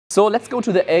So let's go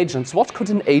to the agents. What could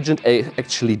an agent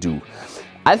actually do?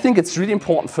 I think it's really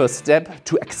important first step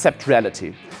to accept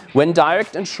reality. When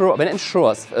direct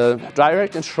insurers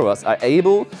are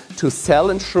able to sell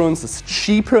insurances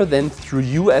cheaper than through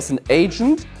you as an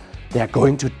agent, they're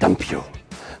going to dump you.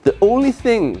 The only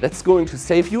thing that's going to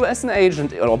save you as an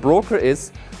agent or broker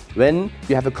is when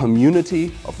you have a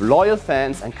community of loyal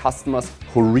fans and customers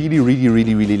who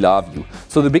really love you.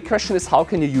 So the big question is, how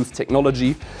can you use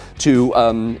technology to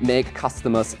make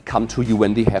customers come to you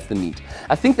when they have the need?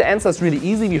 I think the answer is really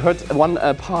easy. We heard one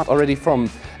part already from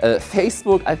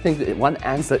Facebook. I think that one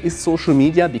answer is social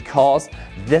media, because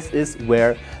this is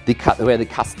where the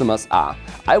customers are.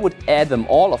 I would add them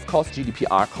all, of course,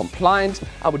 GDPR compliant.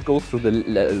 I would go through the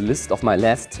list of my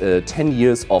last 10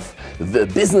 years of the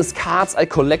business cards I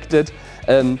collected.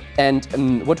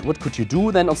 What could you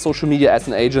do then on social media as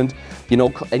an agent? You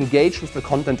know, engage with the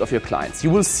content of your clients.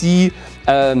 You will see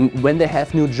when they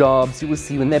have new jobs, you will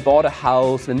see when they bought a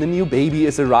house, when the new baby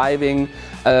is arriving,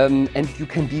 and you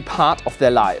can be part of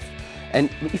their life. And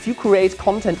if you create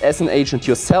content as an agent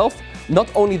yourself, not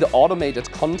only the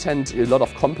automated content a lot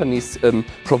of companies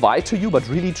provide to you, but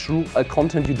really true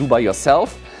content you do by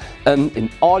yourself, in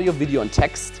audio, video and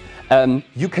text,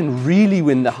 you can really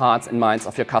win the hearts and minds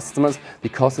of your customers,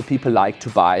 because the people like to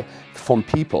buy from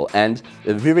people. And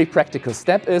a very practical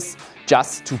step is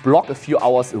just to block a few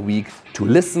hours a week to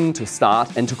listen, to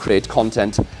start and to create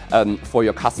content for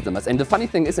your customers. And the funny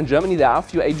thing is, in Germany there are a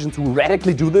few agents who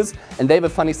radically do this, and they have a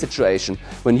funny situation.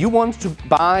 When you want to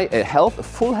buy a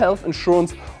full health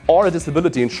insurance or a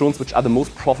disability insurance, which are the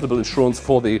most profitable insurance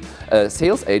for the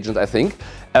sales agent, I think,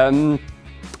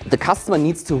 the customer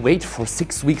needs to wait for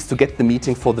 6 weeks to get the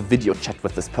meeting for the video chat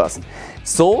with this person.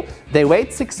 So they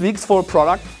wait 6 weeks for a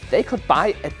product they could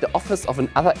buy at the office of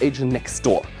another agent next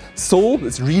door. So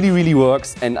this really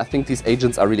works, and I think these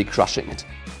agents are really crushing it.